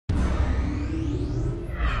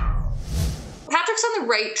Patrick's on the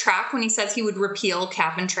right track when he says he would repeal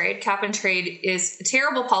cap and trade. Cap and trade is a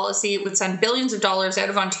terrible policy. It would send billions of dollars out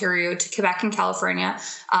of Ontario to Quebec and California,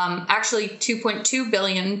 actually $2.2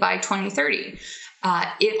 billion by 2030.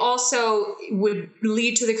 It also would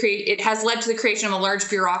lead to it has led to the creation of a large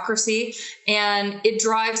bureaucracy, and it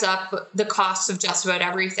drives up the costs of just about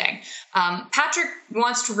everything. Patrick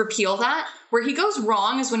wants to repeal that. Where he goes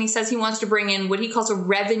wrong is when he says he wants to bring in what he calls a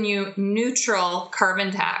revenue neutral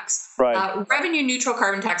carbon tax. Right. Revenue neutral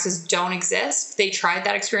carbon taxes don't exist. They tried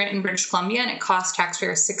that experiment in British Columbia, and it cost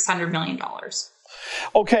taxpayers $600 million.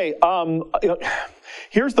 Okay.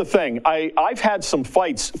 Here's the thing. I've had some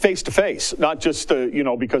fights face-to-face, not just,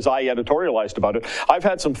 because I editorialized about it. I've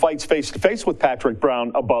had some fights face-to-face with Patrick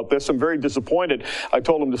Brown about this. I'm very disappointed. I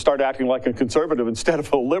told him to start acting like a conservative instead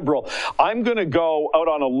of a liberal. I'm going to go out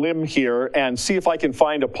on a limb here and see if I can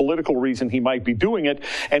find a political reason he might be doing it.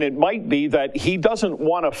 And it might be that he doesn't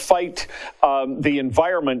want to fight the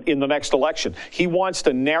environment in the next election. He wants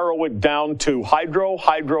to narrow it down to hydro,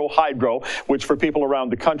 which for people around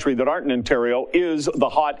the country that aren't in Ontario is the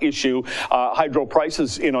hot issue, hydro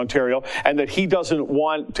prices in Ontario, and that he doesn't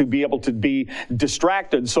want to be able to be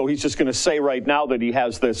distracted. So he's just going to say right now that he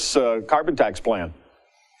has this carbon tax plan.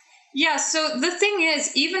 Yeah, so the thing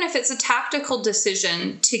is, even if it's a tactical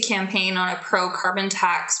decision to campaign on a pro-carbon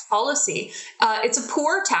tax policy, it's a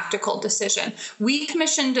poor tactical decision. We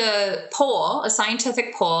commissioned a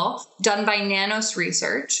scientific poll done by Nanos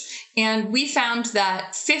Research, and we found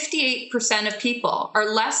that 58% of people are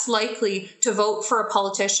less likely to vote for a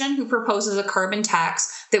politician who proposes a carbon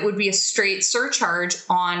tax that would be a straight surcharge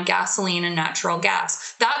on gasoline and natural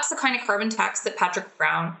gas. That's the kind of carbon tax that Patrick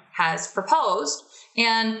Brown has proposed.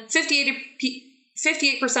 And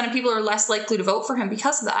 58% of people are less likely to vote for him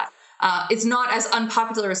because of that. It's not as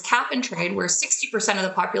unpopular as cap and trade, where 60% of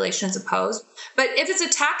the population is opposed. But if it's a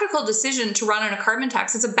tactical decision to run on a carbon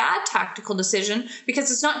tax, it's a bad tactical decision because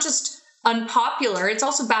it's not just unpopular, it's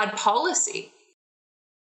also bad policy.